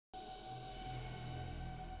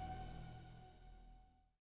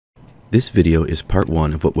This video is part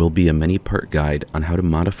 1 of what will be a many-part guide on how to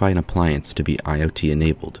modify an appliance to be IoT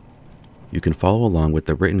enabled. You can follow along with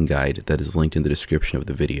the written guide that is linked in the description of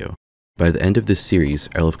the video. By the end of this series,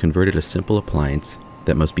 I will have converted a simple appliance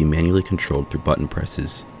that must be manually controlled through button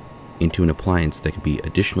presses into an appliance that can be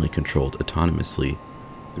additionally controlled autonomously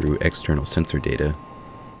through external sensor data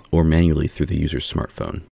or manually through the user's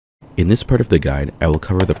smartphone. In this part of the guide, I will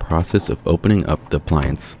cover the process of opening up the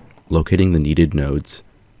appliance, locating the needed nodes,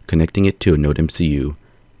 connecting it to a NodeMCU,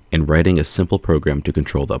 and writing a simple program to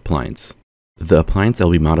control the appliance. The appliance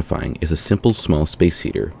I'll be modifying is a simple small space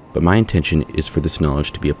heater, but my intention is for this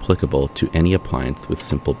knowledge to be applicable to any appliance with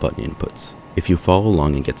simple button inputs. If you follow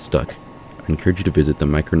along and get stuck, I encourage you to visit the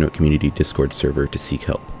Micronote Community Discord server to seek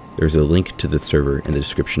help. There's a link to the server in the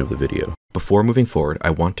description of the video. Before moving forward, I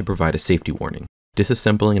want to provide a safety warning.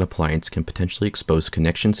 Disassembling an appliance can potentially expose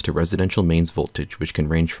connections to residential mains voltage, which can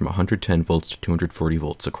range from 110 volts to 240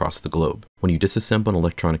 volts across the globe. When you disassemble an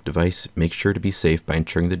electronic device, make sure to be safe by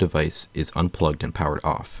ensuring the device is unplugged and powered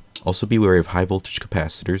off. Also be wary of high voltage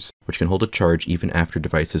capacitors, which can hold a charge even after the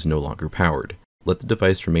device is no longer powered. Let the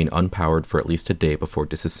device remain unpowered for at least a day before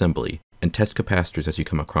disassembly, and test capacitors as you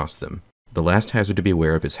come across them. The last hazard to be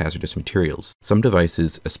aware of is hazardous materials. Some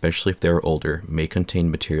devices, especially if they are older, may contain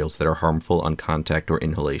materials that are harmful on contact or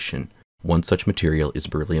inhalation. One such material is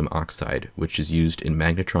beryllium oxide, which is used in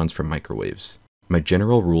magnetrons for microwaves. My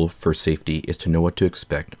general rule for safety is to know what to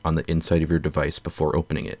expect on the inside of your device before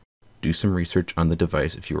opening it. Do some research on the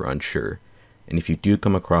device if you are unsure, and if you do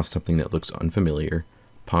come across something that looks unfamiliar,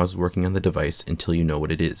 pause working on the device until you know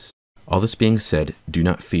what it is. All this being said, do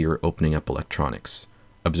not fear opening up electronics.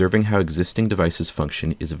 Observing how existing devices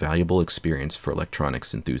function is a valuable experience for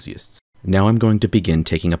electronics enthusiasts. Now I'm going to begin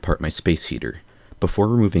taking apart my space heater. Before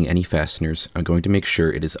removing any fasteners, I'm going to make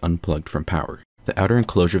sure it is unplugged from power. The outer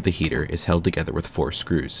enclosure of the heater is held together with 4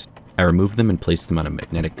 screws. I removed them and placed them on a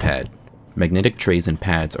magnetic pad. Magnetic trays and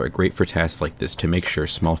pads are great for tasks like this to make sure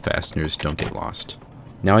small fasteners don't get lost.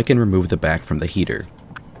 Now I can remove the back from the heater.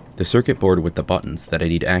 The circuit board with the buttons that I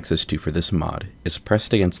need access to for this mod is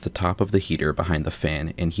pressed against the top of the heater behind the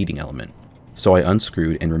fan and heating element, so I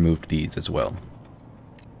unscrewed and removed these as well.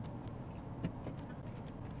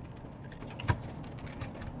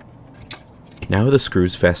 Now the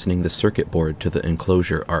screws fastening the circuit board to the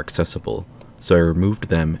enclosure are accessible, so I removed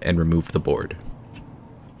them and removed the board.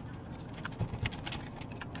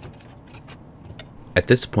 At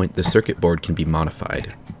this point, the circuit board can be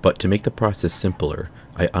modified, but to make the process simpler,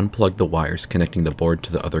 I unplugged the wires connecting the board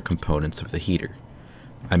to the other components of the heater.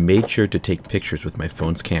 I made sure to take pictures with my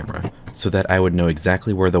phone's camera so that I would know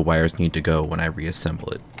exactly where the wires need to go when I reassemble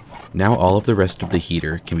it. Now all of the rest of the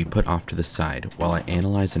heater can be put off to the side while I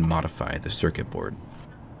analyze and modify the circuit board.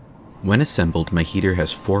 When assembled, my heater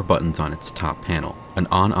has 4 buttons on its top panel, an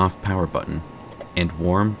on-off power button, and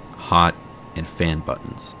warm, hot, and fan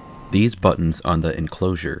buttons. These buttons on the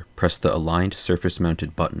enclosure press the aligned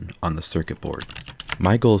surface-mounted button on the circuit board.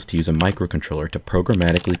 My goal is to use a microcontroller to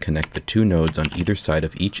programmatically connect the 2 nodes on either side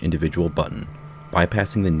of each individual button,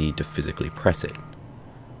 bypassing the need to physically press it.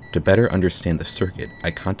 To better understand the circuit, I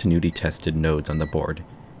continuity tested nodes on the board,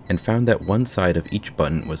 and found that one side of each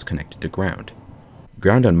button was connected to ground.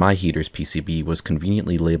 Ground on my heater's PCB was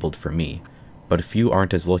conveniently labeled for me, but if you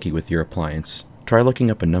aren't as lucky with your appliance, try looking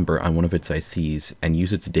up a number on one of its ICs and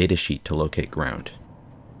use its datasheet to locate ground.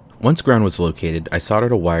 Once ground was located, I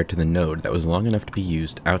soldered a wire to the node that was long enough to be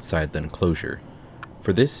used outside the enclosure.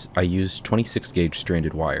 For this, I used 26 gauge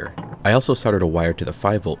stranded wire. I also soldered a wire to the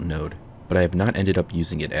 5V node, but I have not ended up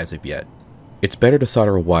using it as of yet. It's better to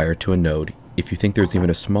solder a wire to a node if you think there's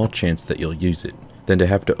even a small chance that you'll use it, than to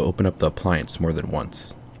have to open up the appliance more than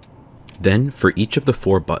once. Then, for each of the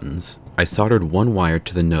 4 buttons, I soldered one wire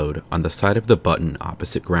to the node on the side of the button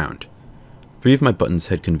opposite ground. 3 of my buttons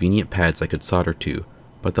had convenient pads I could solder to,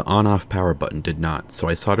 but the on-off power button did not, so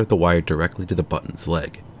I soldered the wire directly to the button's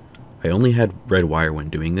leg. I only had red wire when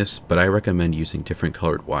doing this, but I recommend using different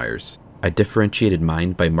colored wires. I differentiated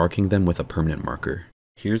mine by marking them with a permanent marker.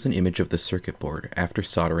 Here's an image of the circuit board after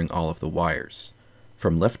soldering all of the wires.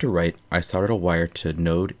 From left to right, I soldered a wire to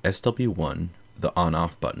node SW1, the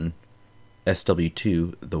on-off button,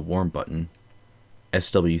 SW2, the warm button,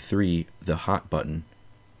 SW3, the hot button,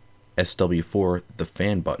 SW4, the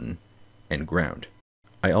fan button, and ground.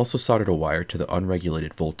 I also soldered a wire to the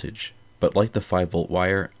unregulated voltage, but like the 5V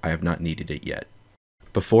wire, I have not needed it yet.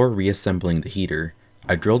 Before reassembling the heater,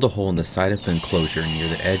 I drilled a hole in the side of the enclosure near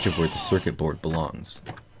the edge of where the circuit board belongs.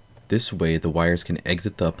 This way, the wires can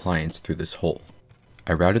exit the appliance through this hole.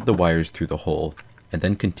 I routed the wires through the hole, and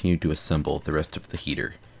then continued to assemble the rest of the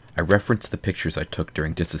heater. I referenced the pictures I took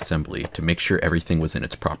during disassembly to make sure everything was in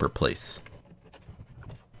its proper place.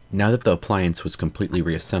 Now that the appliance was completely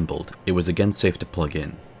reassembled, it was again safe to plug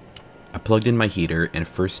in. I plugged in my heater and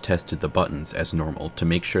first tested the buttons as normal to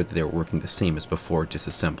make sure that they were working the same as before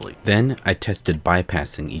disassembly. Then I tested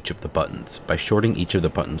bypassing each of the buttons by shorting each of the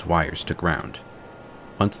buttons' wires to ground.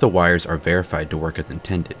 Once the wires are verified to work as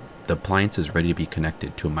intended, the appliance is ready to be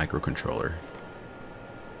connected to a microcontroller.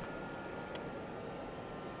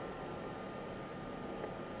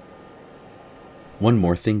 One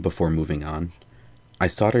more thing before moving on. I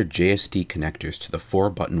soldered JST connectors to the 4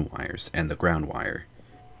 button wires and the ground wire.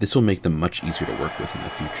 This will make them much easier to work with in the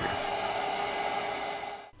future.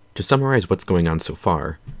 To summarize what's going on so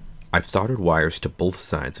far, I've soldered wires to both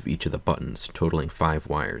sides of each of the buttons, totaling 5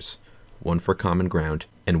 wires, 1 for common ground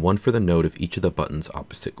and 1 for the node of each of the buttons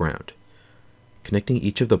opposite ground. Connecting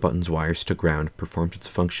each of the button's wires to ground performs its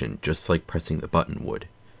function just like pressing the button would.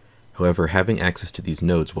 However, having access to these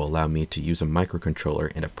nodes will allow me to use a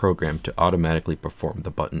microcontroller and a program to automatically perform the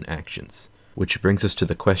button actions. Which brings us to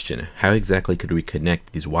the question, how exactly could we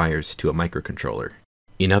connect these wires to a microcontroller?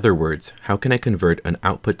 In other words, how can I convert an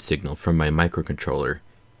output signal from my microcontroller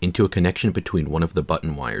into a connection between one of the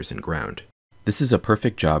button wires and ground? This is a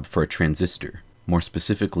perfect job for a transistor, more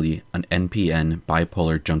specifically an NPN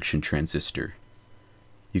bipolar junction transistor.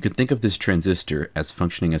 You can think of this transistor as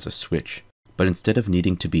functioning as a switch, but instead of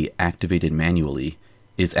needing to be activated manually,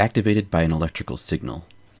 it is activated by an electrical signal.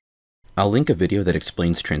 I'll link a video that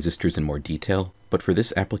explains transistors in more detail, but for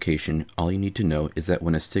this application, all you need to know is that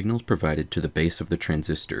when a signal is provided to the base of the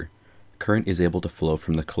transistor, current is able to flow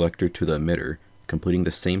from the collector to the emitter, completing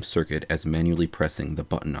the same circuit as manually pressing the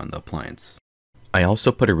button on the appliance. I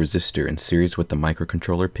also put a resistor in series with the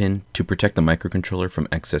microcontroller pin to protect the microcontroller from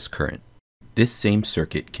excess current. This same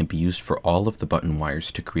circuit can be used for all of the button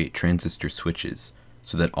wires to create transistor switches,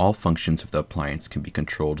 so that all functions of the appliance can be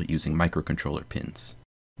controlled using microcontroller pins.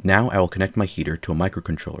 Now I will connect my heater to a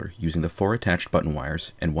microcontroller using the 4 attached button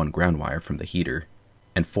wires and 1 ground wire from the heater,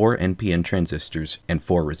 and 4 NPN transistors and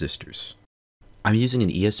 4 resistors. I'm using an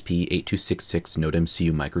ESP8266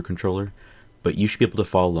 NodeMCU microcontroller, but you should be able to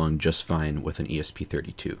follow along just fine with an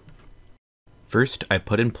ESP32. First, I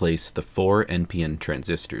put in place the 4 NPN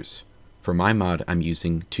transistors. For my mod, I'm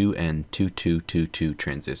using 2N2222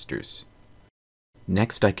 transistors.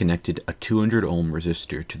 Next, I connected a 200 ohm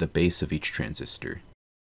resistor to the base of each transistor.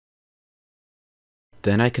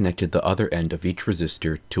 Then I connected the other end of each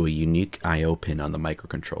resistor to a unique I/O pin on the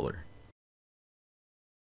microcontroller.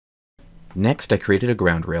 Next, I created a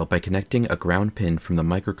ground rail by connecting a ground pin from the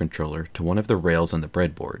microcontroller to one of the rails on the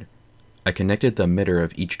breadboard. I connected the emitter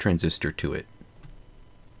of each transistor to it.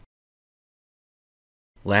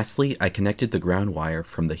 Lastly, I connected the ground wire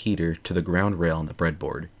from the heater to the ground rail on the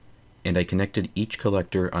breadboard, and I connected each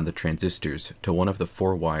collector on the transistors to one of the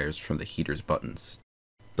 4 wires from the heater's buttons.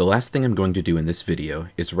 The last thing I'm going to do in this video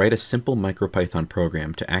is write a simple MicroPython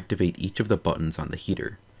program to activate each of the buttons on the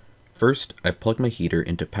heater. First, I plug my heater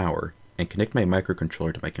into power and connect my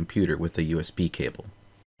microcontroller to my computer with a USB cable.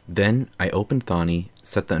 Then, I open Thonny,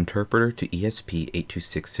 set the interpreter to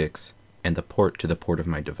ESP8266 and the port to the port of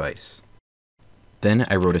my device. Then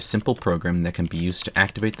I wrote a simple program that can be used to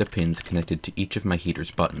activate the pins connected to each of my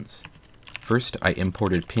heater's buttons. First, I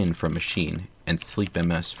imported pin from machine and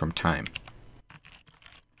sleepms from time.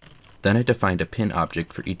 Then I defined a pin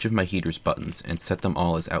object for each of my heater's buttons and set them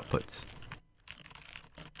all as outputs.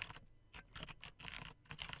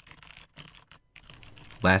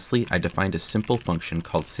 Lastly, I defined a simple function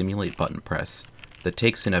called simulate button press that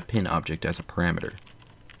takes in a pin object as a parameter.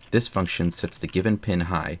 This function sets the given pin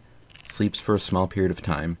high, sleeps for a small period of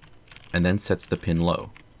time, and then sets the pin low,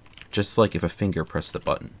 just like if a finger pressed the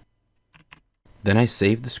button. Then I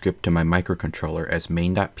saved the script to my microcontroller as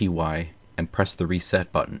main.py and press the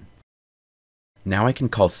reset button. Now I can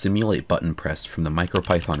call simulate button press from the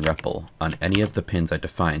MicroPython REPL on any of the pins I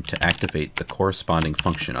defined to activate the corresponding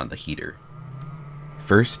function on the heater.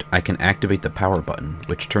 First, I can activate the power button,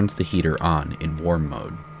 which turns the heater on in warm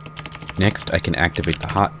mode. Next, I can activate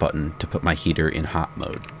the hot button to put my heater in hot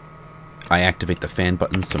mode. I activate the fan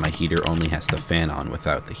button so my heater only has the fan on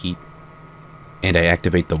without the heat. And I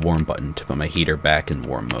activate the warm button to put my heater back in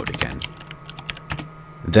warm mode again.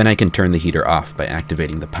 Then I can turn the heater off by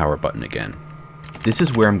activating the power button again. This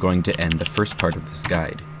is where I'm going to end the first part of this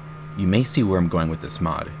guide. You may see where I'm going with this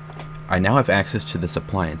mod. I now have access to this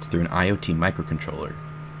appliance through an IoT microcontroller,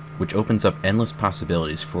 which opens up endless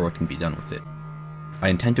possibilities for what can be done with it. I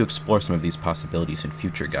intend to explore some of these possibilities in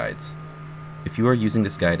future guides. If you are using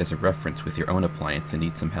this guide as a reference with your own appliance and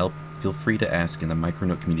need some help, feel free to ask in the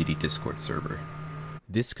Micronote Community Discord server.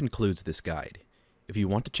 This concludes this guide. If you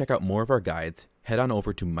want to check out more of our guides, head on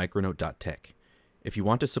over to micronote.tech. If you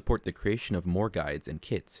want to support the creation of more guides and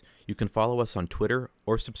kits, you can follow us on Twitter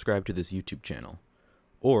or subscribe to this YouTube channel.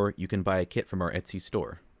 Or you can buy a kit from our Etsy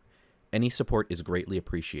store. Any support is greatly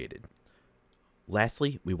appreciated.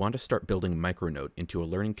 Lastly, we want to start building Micronote into a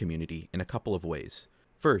learning community in a couple of ways.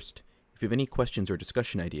 First, if you have any questions or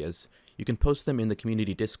discussion ideas, you can post them in the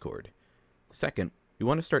community Discord. Second, we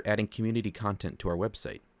want to start adding community content to our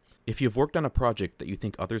website. If you've worked on a project that you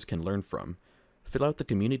think others can learn from, fill out the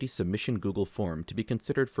community submission Google form to be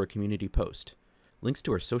considered for a community post. Links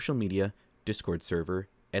to our social media, Discord server,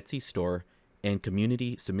 Etsy store, and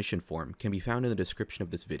community submission form can be found in the description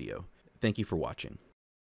of this video. Thank you for watching.